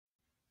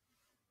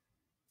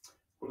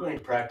We're going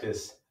to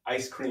practice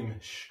ice cream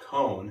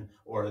cone,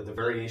 or the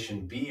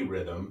variation B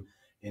rhythm,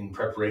 in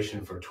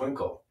preparation for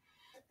Twinkle.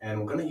 And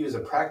we're going to use a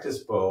practice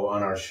bow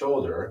on our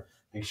shoulder.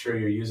 Make sure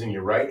you're using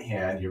your right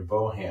hand, your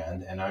bow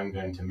hand, and I'm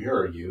going to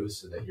mirror you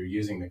so that you're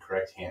using the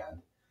correct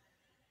hand.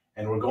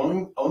 And we're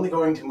only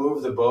going to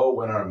move the bow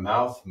when our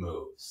mouth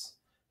moves.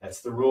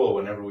 That's the rule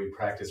whenever we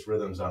practice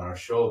rhythms on our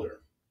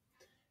shoulder.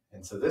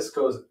 And so this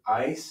goes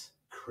ice,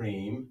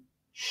 cream,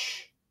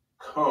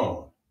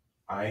 cone.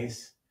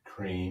 Ice,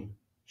 cream,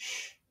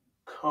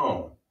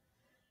 cone.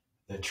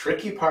 The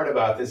tricky part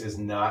about this is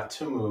not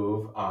to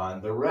move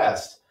on the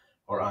rest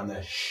or on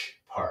the sh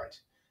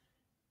part.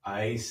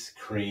 Ice,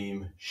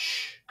 cream,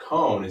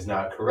 cone is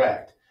not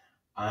correct.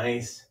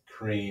 Ice,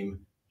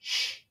 cream,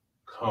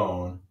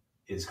 cone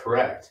is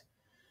correct.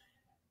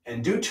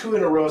 And do two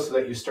in a row so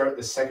that you start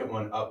the second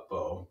one up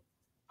bow.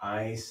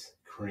 Ice,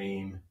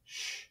 cream,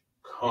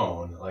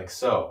 cone, like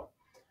so.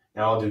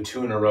 Now I'll do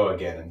two in a row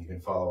again and you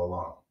can follow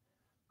along.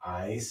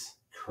 Ice,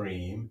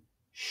 cream,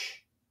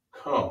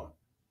 cone.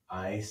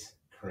 Ice,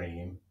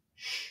 cream,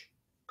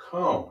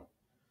 cone.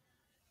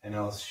 And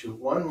I'll shoot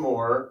one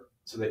more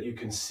so that you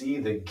can see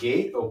the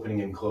gate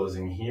opening and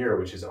closing here,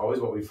 which is always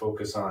what we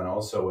focus on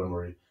also when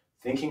we're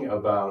thinking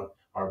about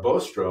our bow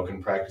stroke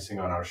and practicing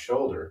on our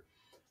shoulder.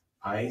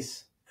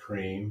 Ice,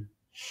 cream,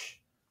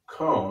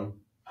 cone,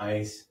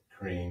 ice,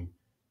 cream,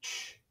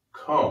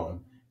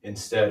 cone,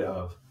 instead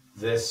of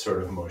this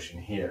sort of motion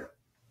here.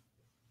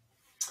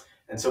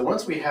 And so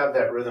once we have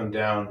that rhythm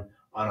down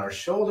on our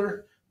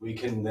shoulder, we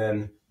can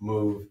then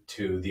move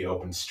to the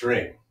open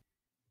string.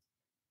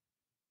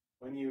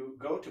 When you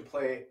go to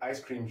play ice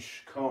cream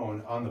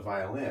cone on the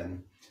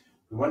violin,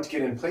 we want to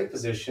get in play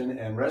position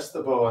and rest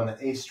the bow on the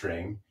A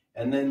string,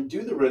 and then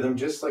do the rhythm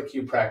just like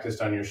you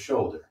practiced on your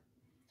shoulder.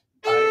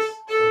 Ice,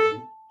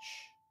 cream,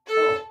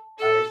 cone,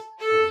 ice,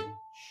 cream,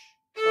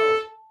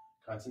 cone.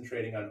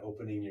 Concentrating on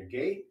opening your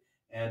gate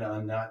and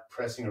on not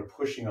pressing or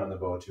pushing on the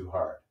bow too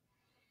hard.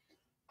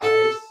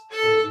 Ice,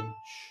 cream,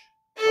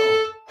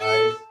 cone,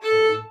 ice,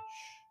 cream,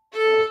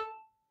 cone.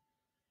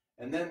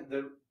 And then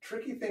the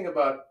tricky thing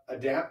about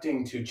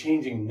adapting to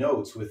changing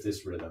notes with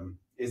this rhythm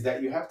is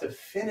that you have to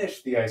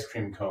finish the ice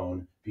cream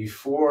cone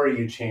before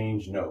you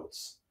change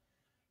notes.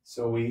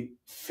 So we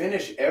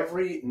finish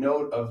every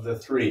note of the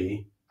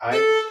three,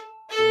 ice,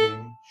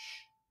 cream,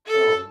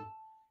 cone,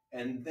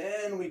 and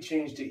then we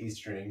change to E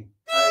string,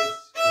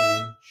 ice,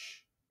 cream,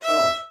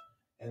 cone.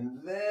 And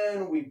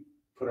then we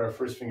put our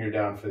first finger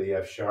down for the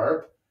F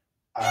sharp,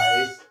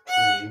 ice,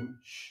 cream,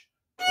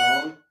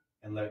 cone,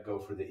 and let go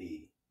for the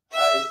E.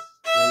 Ice,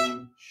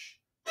 cream,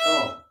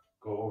 cone.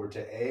 Go over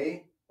to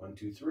A, 1,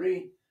 2,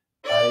 3,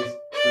 ice,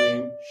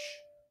 cream,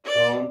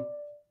 cone,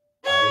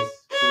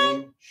 ice,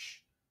 cream,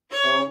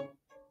 cone,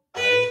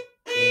 ice,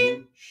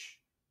 cream,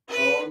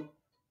 cone,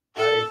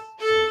 ice,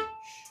 cream.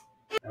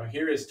 Now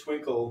here is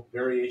Twinkle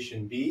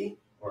Variation B,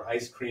 or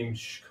ice cream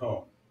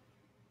cone.